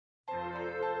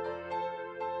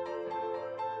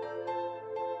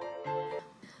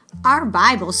Our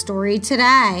Bible story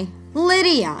today,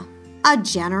 Lydia, a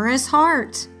generous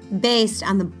heart, based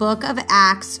on the book of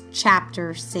Acts,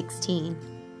 chapter 16.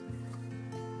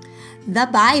 The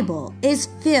Bible is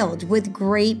filled with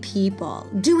great people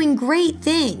doing great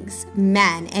things,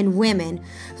 men and women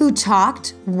who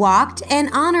talked, walked, and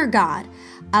honored God,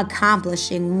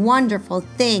 accomplishing wonderful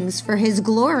things for His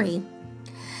glory.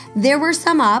 There were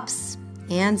some ups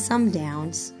and some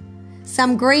downs.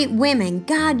 Some great women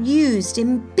God used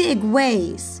in big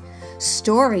ways.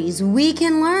 Stories we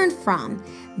can learn from,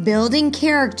 building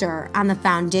character on the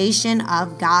foundation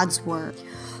of God's Word.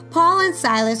 Paul and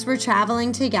Silas were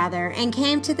traveling together and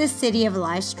came to the city of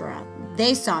Lystra.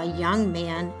 They saw a young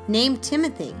man named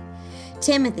Timothy.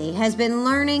 Timothy has been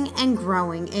learning and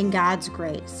growing in God's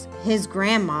grace. His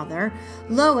grandmother,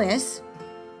 Lois,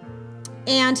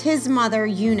 and his mother,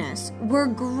 Eunice, were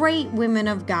great women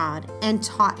of God and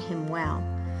taught him well.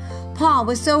 Paul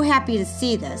was so happy to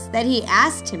see this that he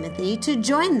asked Timothy to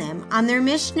join them on their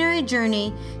missionary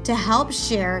journey to help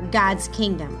share God's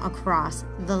kingdom across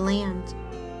the land.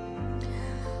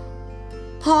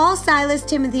 Paul, Silas,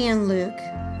 Timothy, and Luke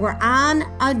were on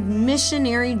a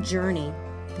missionary journey.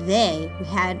 They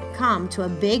had come to a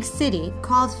big city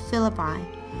called Philippi.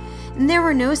 And there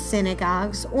were no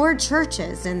synagogues or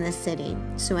churches in the city,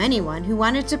 so anyone who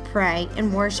wanted to pray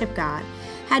and worship God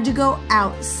had to go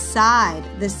outside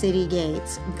the city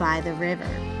gates by the river.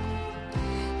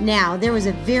 Now, there was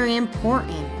a very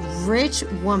important, rich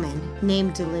woman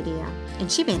named Lydia,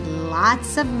 and she made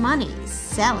lots of money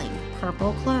selling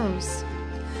purple clothes.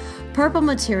 Purple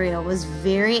material was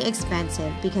very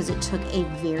expensive because it took a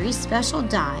very special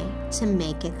dye to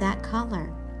make it that color.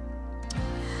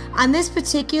 On this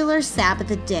particular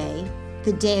Sabbath day,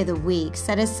 the day of the week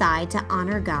set aside to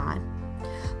honor God,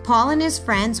 Paul and his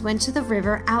friends went to the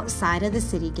river outside of the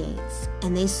city gates,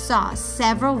 and they saw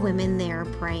several women there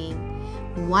praying.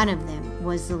 One of them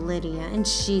was Lydia, and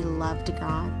she loved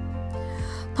God.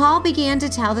 Paul began to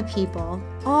tell the people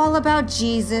all about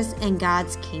Jesus and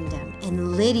God's kingdom,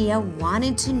 and Lydia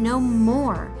wanted to know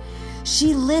more.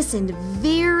 She listened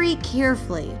very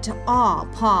carefully to all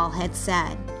Paul had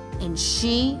said, and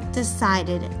she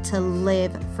decided to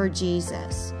live for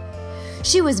Jesus.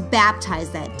 She was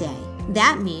baptized that day.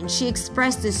 That means she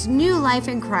expressed this new life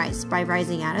in Christ by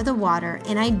rising out of the water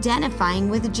and identifying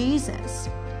with Jesus.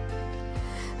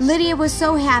 Lydia was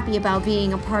so happy about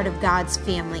being a part of God's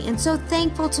family and so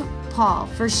thankful to Paul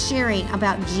for sharing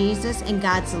about Jesus and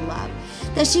God's love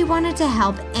that she wanted to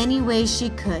help any way she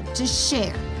could to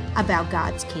share about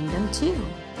God's kingdom too.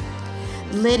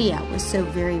 Lydia was so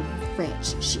very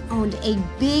rich. She owned a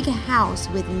big house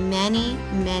with many,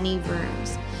 many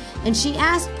rooms, and she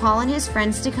asked Paul and his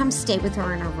friends to come stay with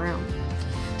her in her room.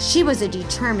 She was a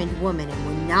determined woman and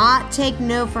would not take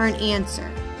no for an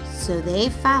answer, so they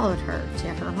followed her to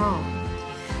her home.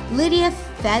 Lydia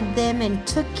fed them and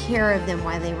took care of them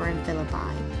while they were in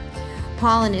Philippi.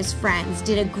 Paul and his friends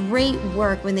did a great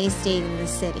work when they stayed in the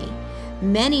city.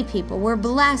 Many people were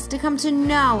blessed to come to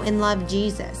know and love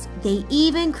Jesus. They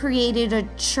even created a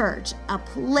church, a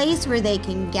place where they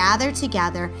can gather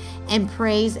together and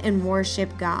praise and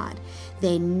worship God.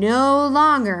 They no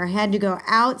longer had to go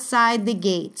outside the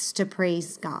gates to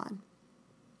praise God.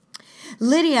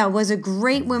 Lydia was a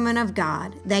great woman of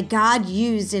God that God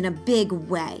used in a big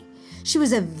way. She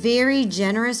was a very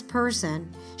generous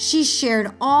person. She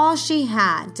shared all she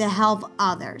had to help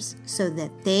others so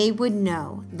that they would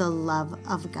know the love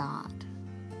of God.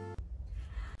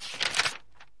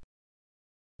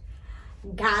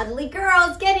 Godly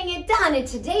girls getting it done. In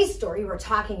today's story, we're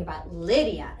talking about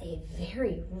Lydia, a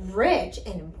very rich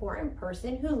and important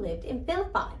person who lived in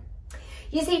Philippi.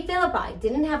 You see, Philippi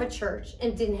didn't have a church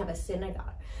and didn't have a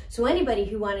synagogue. So anybody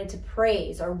who wanted to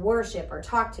praise or worship or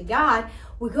talk to God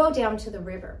would go down to the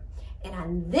river. And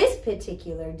on this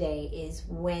particular day is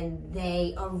when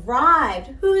they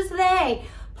arrived. Who's they?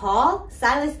 Paul,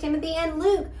 Silas, Timothy, and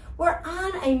Luke were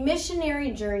on a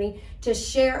missionary journey to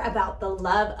share about the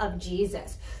love of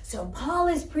Jesus. So Paul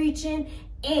is preaching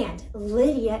and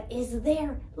Lydia is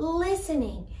there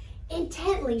listening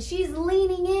intently. She's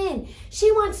leaning in.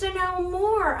 She wants to know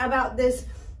more about this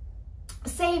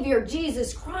Savior,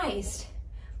 Jesus Christ.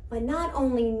 But not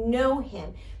only know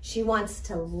him, she wants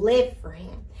to live for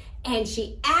him. And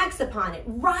she acts upon it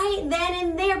right then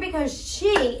and there because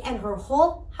she and her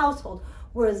whole household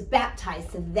was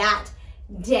baptized that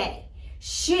day.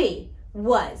 She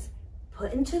was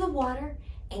put into the water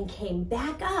and came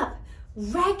back up,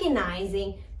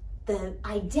 recognizing the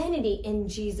identity in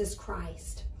Jesus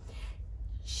Christ.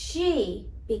 She,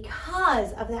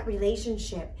 because of that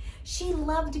relationship, she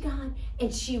loved God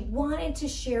and she wanted to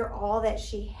share all that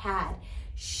she had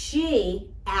She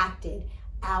acted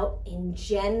out in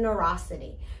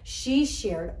generosity. She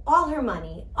shared all her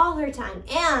money, all her time,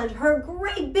 and her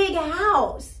great big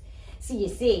house. So you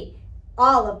see,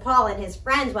 all of Paul and his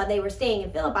friends, while they were staying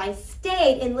in Philippi,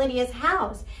 stayed in Lydia's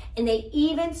house, and they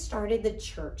even started the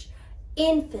church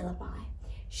in Philippi.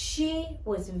 She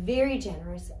was very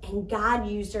generous, and God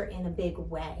used her in a big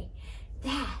way.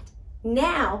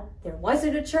 Now there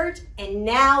wasn't a church, and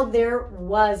now there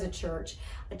was a church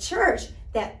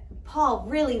that Paul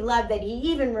really loved, that he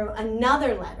even wrote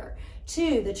another letter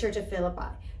to the church of Philippi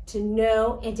to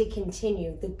know and to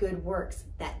continue the good works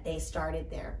that they started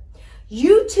there.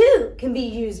 You too can be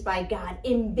used by God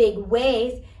in big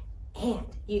ways, and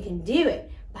you can do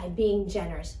it by being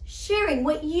generous, sharing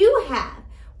what you have,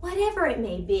 whatever it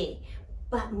may be.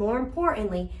 But more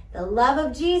importantly, the love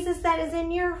of Jesus that is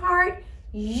in your heart,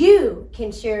 you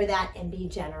can share that and be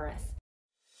generous.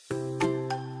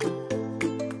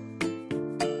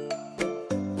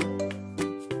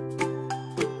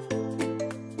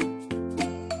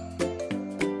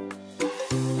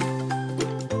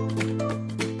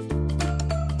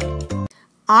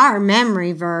 Our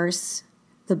memory verse,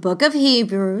 the book of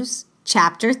Hebrews,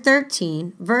 chapter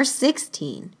 13, verse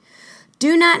 16.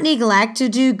 Do not neglect to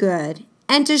do good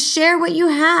and to share what you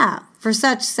have, for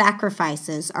such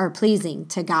sacrifices are pleasing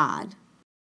to God.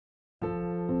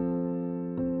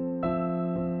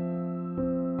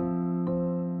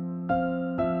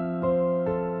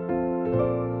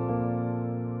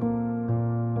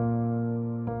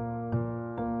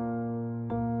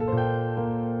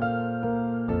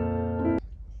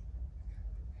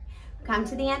 Come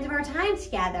to the end of our time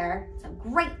together. It's a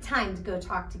great time to go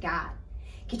talk to God.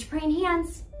 Get your praying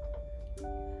hands.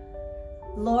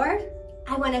 Lord,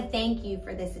 I want to thank you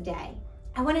for this day.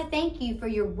 I want to thank you for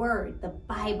your word, the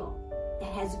Bible,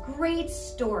 that has great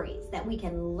stories that we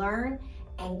can learn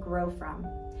and grow from.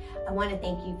 I want to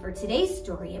thank you for today's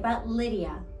story about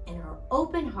Lydia and her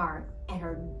open heart and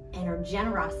her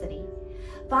generosity.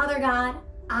 Father God,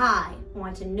 I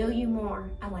want to know you more.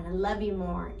 I want to love you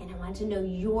more, and I want to know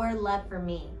your love for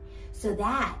me. So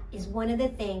that is one of the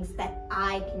things that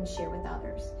I can share with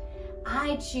others.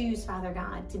 I choose, Father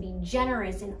God, to be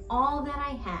generous in all that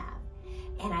I have,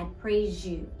 and I praise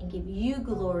you and give you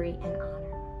glory and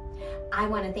honor. I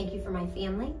want to thank you for my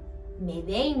family. May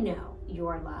they know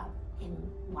your love and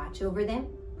watch over them,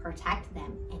 protect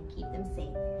them, and keep them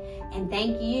safe. And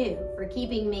thank you for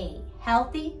keeping me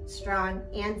healthy, strong,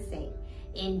 and safe.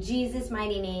 In Jesus'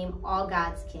 mighty name, all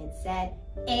God's kids said,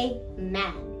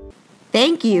 amen.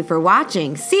 Thank you for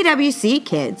watching CWC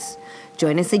Kids.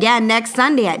 Join us again next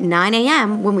Sunday at 9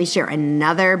 a.m. when we share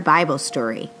another Bible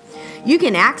story. You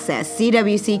can access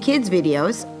CWC Kids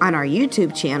videos on our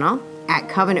YouTube channel at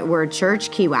Covenant Word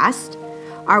Church Key West,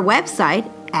 our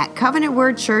website at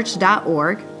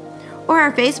covenantwordchurch.org, or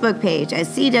our Facebook page at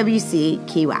CWC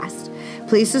Key West.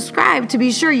 Please subscribe to be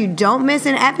sure you don't miss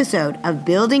an episode of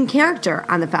Building Character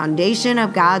on the Foundation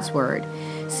of God's Word.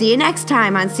 See you next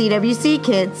time on CWC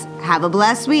Kids. Have a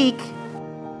blessed week.